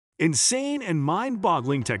Insane and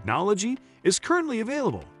mind-boggling technology is currently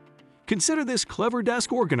available. Consider this clever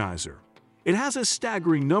desk organizer. It has a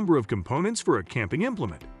staggering number of components for a camping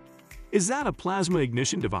implement. Is that a plasma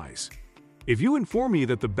ignition device? If you inform me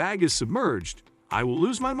that the bag is submerged, I will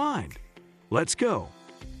lose my mind. Let's go.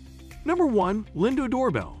 Number 1. Lindo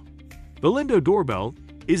Doorbell. The Lindo Doorbell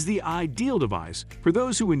is the ideal device for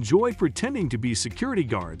those who enjoy pretending to be security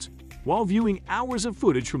guards while viewing hours of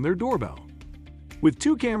footage from their doorbell. With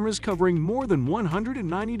 2 cameras covering more than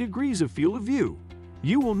 190 degrees of field of view,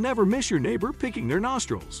 you will never miss your neighbor picking their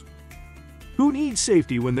nostrils. Who needs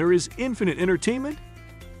safety when there is infinite entertainment?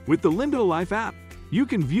 With the Lindo Life app, you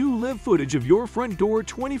can view live footage of your front door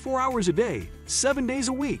 24 hours a day, 7 days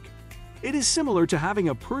a week. It is similar to having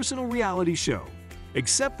a personal reality show,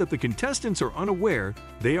 except that the contestants are unaware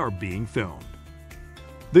they are being filmed.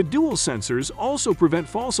 The dual sensors also prevent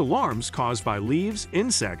false alarms caused by leaves,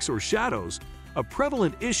 insects, or shadows, a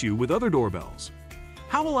prevalent issue with other doorbells.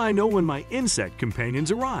 How will I know when my insect companions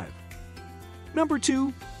arrive? Number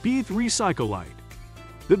 2. B3 Cycle Light.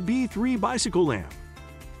 The B3 Bicycle Lamp.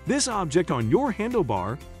 This object on your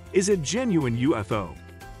handlebar is a genuine UFO.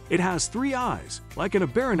 It has 3 eyes, like an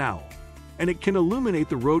Aberrant owl, and it can illuminate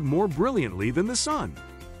the road more brilliantly than the sun.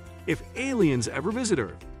 If aliens ever visit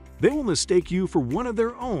Earth, they will mistake you for one of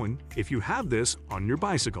their own if you have this on your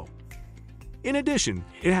bicycle. In addition,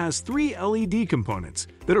 it has 3 LED components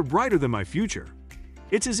that are brighter than my future.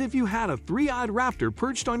 It's as if you had a 3-eyed raptor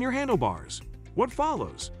perched on your handlebars. What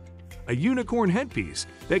follows? A unicorn headpiece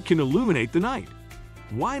that can illuminate the night.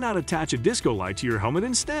 Why not attach a disco light to your helmet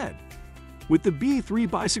instead? With the B3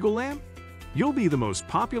 Bicycle Lamp, you'll be the most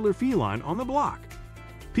popular feline on the block.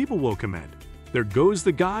 People will comment, "There goes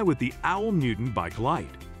the guy with the Owl Mutant bike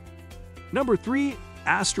light." Number 3.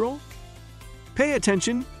 Astral. Pay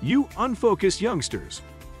attention, you unfocused youngsters.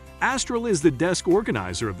 Astral is the desk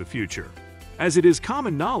organizer of the future, as it is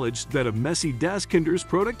common knowledge that a messy desk hinders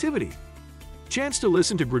productivity. Chance to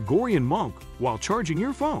listen to Gregorian Monk while charging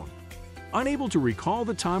your phone. Unable to recall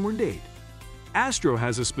the time or date. Astro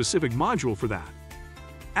has a specific module for that.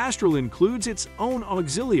 Astral includes its own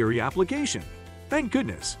auxiliary application. Thank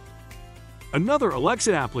goodness. Another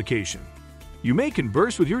Alexa application. You may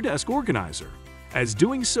converse with your desk organizer, as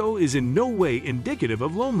doing so is in no way indicative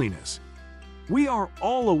of loneliness. We are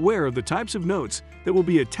all aware of the types of notes that will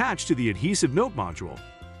be attached to the adhesive note module.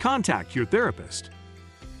 Contact your therapist.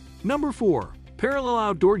 Number 4. Parallel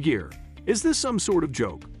Outdoor Gear. Is this some sort of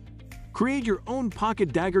joke? Create your own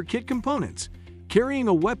pocket dagger kit components. Carrying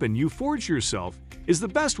a weapon you forged yourself is the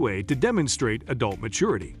best way to demonstrate adult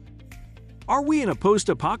maturity. Are we in a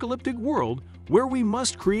post-apocalyptic world where we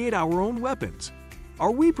must create our own weapons?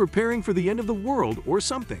 Are we preparing for the end of the world or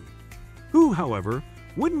something? Who, however,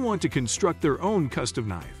 wouldn't want to construct their own custom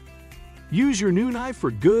knife? Use your new knife for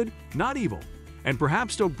good, not evil, and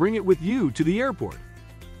perhaps don't bring it with you to the airport.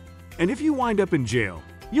 And if you wind up in jail,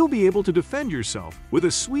 you'll be able to defend yourself with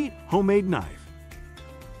a sweet homemade knife.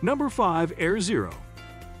 Number 5. Air Zero.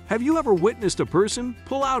 Have you ever witnessed a person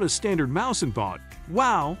pull out a standard mouse and thought,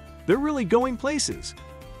 "Wow, they're really going places"?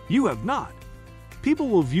 You have not. People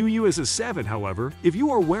will view you as a savant, however, if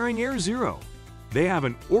you are wearing Air Zero. They have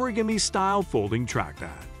an origami-style folding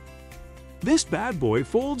trackpad. This bad boy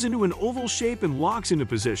folds into an oval shape and locks into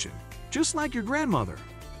position, just like your grandmother.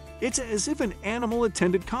 It's as if an animal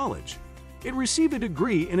attended college. It received a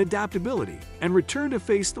degree in adaptability and returned to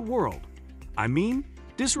face the world. I mean,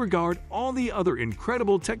 disregard all the other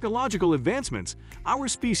incredible technological advancements our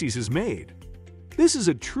species has made. This is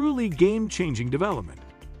a truly game-changing development.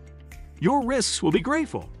 Your risks will be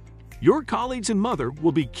grateful. Your colleagues and mother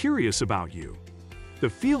will be curious about you.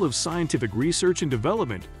 The field of scientific research and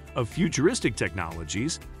development of futuristic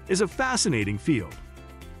technologies is a fascinating field.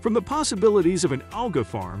 From the possibilities of an alga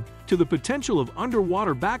farm to the potential of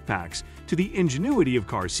underwater backpacks to the ingenuity of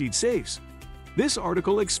car seat safes, this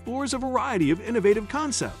article explores a variety of innovative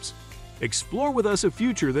concepts. Explore with us a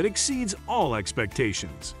future that exceeds all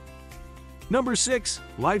expectations. Number 6.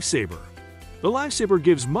 Lifesaver. The Lifesaver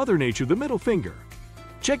gives Mother Nature the middle finger.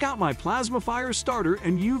 Check out my Plasma Fire Starter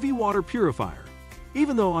and UV Water Purifier.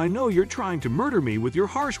 Even though I know you're trying to murder me with your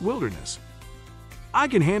harsh wilderness, I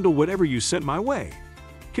can handle whatever you sent my way.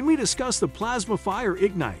 Can we discuss the Plasma Fire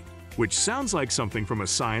Ignite, which sounds like something from a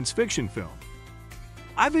science fiction film?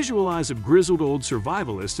 I visualize a grizzled old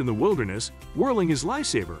survivalist in the wilderness whirling his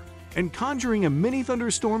lifesaver and conjuring a mini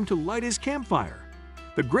thunderstorm to light his campfire.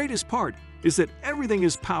 The greatest part is that everything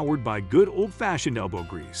is powered by good old-fashioned elbow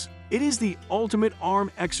grease. It is the ultimate arm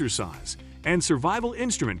exercise and survival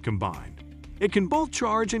instrument combined. It can both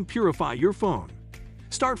charge and purify your phone,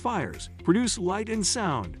 start fires, produce light and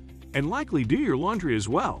sound, and likely do your laundry as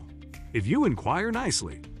well. if you inquire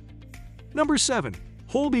nicely. Number 7.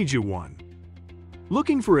 Holbeja One.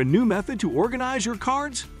 Looking for a new method to organize your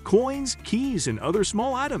cards, coins, keys, and other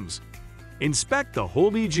small items? Inspect the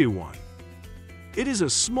Holbeja One. It is a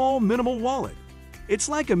small, minimal wallet. It's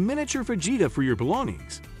like a miniature Vegeta for your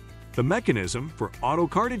belongings. The mechanism for auto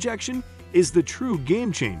card ejection is the true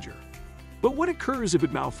game changer. But what occurs if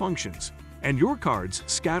it malfunctions and your cards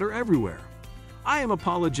scatter everywhere? I am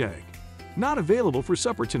apologetic. Not available for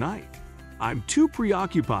supper tonight. I'm too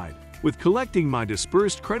preoccupied with collecting my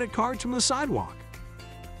dispersed credit cards from the sidewalk.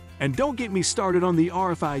 And don't get me started on the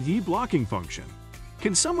RFID blocking function.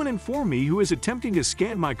 Can someone inform me who is attempting to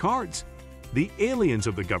scan my cards? The aliens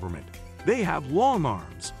of the government. They have long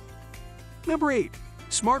arms. Number 8.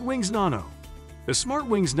 SmartWings Nano. The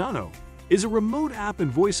SmartWings Nano is a remote app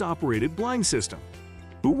and voice-operated blind system.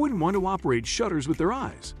 Who wouldn't want to operate shutters with their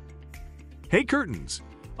eyes? Hey curtains,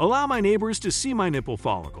 allow my neighbors to see my nipple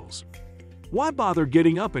follicles. Why bother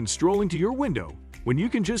getting up and strolling to your window when you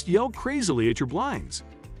can just yell crazily at your blinds?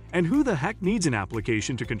 And who the heck needs an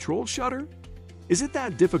application to control shutter? Is it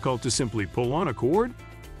that difficult to simply pull on a cord?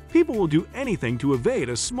 People will do anything to evade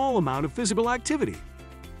a small amount of physical activity.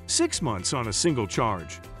 6 months on a single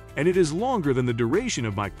charge, and it is longer than the duration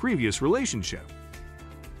of my previous relationship.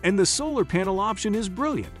 And the solar panel option is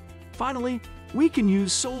brilliant. Finally, we can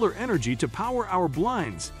use solar energy to power our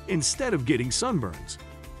blinds instead of getting sunburns.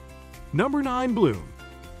 Number 9. Bloom.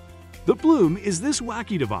 The Bloom is this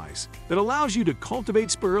wacky device that allows you to cultivate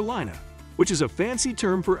spirulina, which is a fancy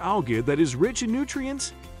term for algae that is rich in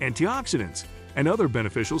nutrients, antioxidants, and other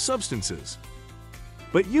beneficial substances.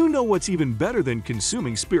 But you know what's even better than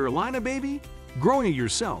consuming spirulina, baby? Growing it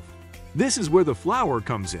yourself. This is where the flower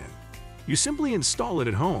comes in. You simply install it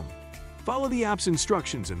at home. Follow the app's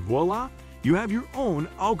instructions and voila, you have your own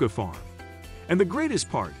alga farm. And the greatest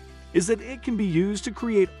part is that it can be used to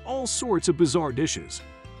create all sorts of bizarre dishes.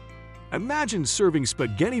 Imagine serving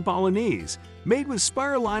spaghetti bolognese made with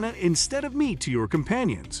spirulina instead of meat to your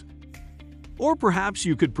companions. Or perhaps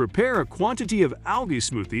you could prepare a quantity of algae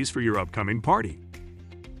smoothies for your upcoming party.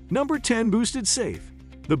 Number 10. Boosted Safe.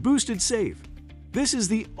 The Boosted Safe. This is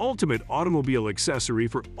the ultimate automobile accessory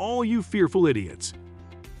for all you fearful idiots.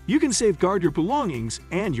 You can safeguard your belongings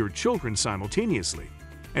and your children simultaneously,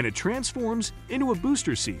 and it transforms into a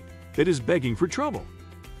booster seat that is begging for trouble.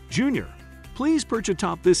 Junior, please perch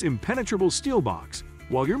atop this impenetrable steel box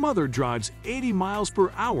while your mother drives 80 miles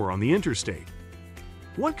per hour on the interstate.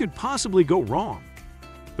 What could possibly go wrong?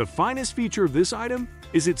 The finest feature of this item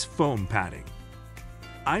is its foam padding.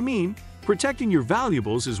 I mean, protecting your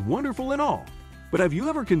valuables is wonderful and all, but have you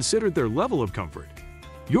ever considered their level of comfort?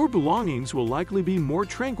 Your belongings will likely be more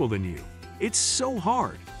tranquil than you. It's so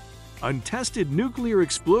hard. Untested nuclear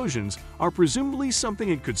explosions are presumably something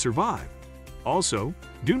it could survive. Also,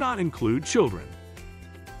 do not include children.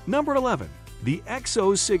 Number 11. The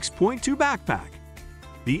XO 6.2 Backpack.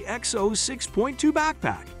 The XO 6.2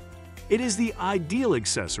 Backpack. It is the ideal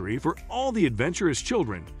accessory for all the adventurous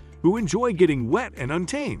children who enjoy getting wet and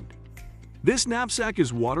untamed. This knapsack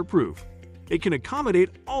is waterproof. It can accommodate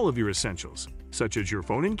all of your essentials, such as your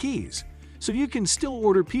phone and keys, so you can still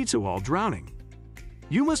order pizza while drowning.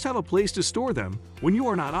 You must have a place to store them when you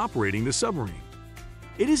are not operating the submarine.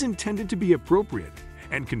 It is intended to be appropriate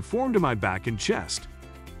and conform to my back and chest.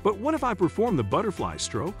 But what if I perform the butterfly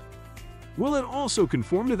stroke? Will it also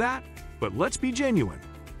conform to that? But let's be genuine.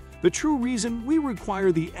 The true reason we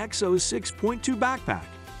require the XO 6.2 backpack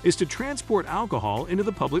is to transport alcohol into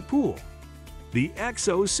the public pool. The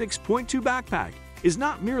XO 6.2 backpack is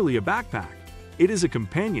not merely a backpack. It is a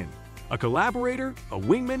companion, a collaborator, a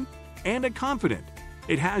wingman, and a confidant.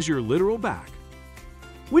 It has your literal back.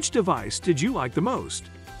 Which device did you like the most?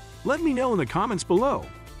 Let me know in the comments below.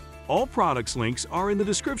 All products links are in the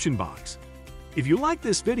description box. If you like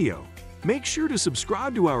this video, make sure to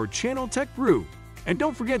subscribe to our channel Tech Brew and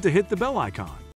don't forget to hit the bell icon.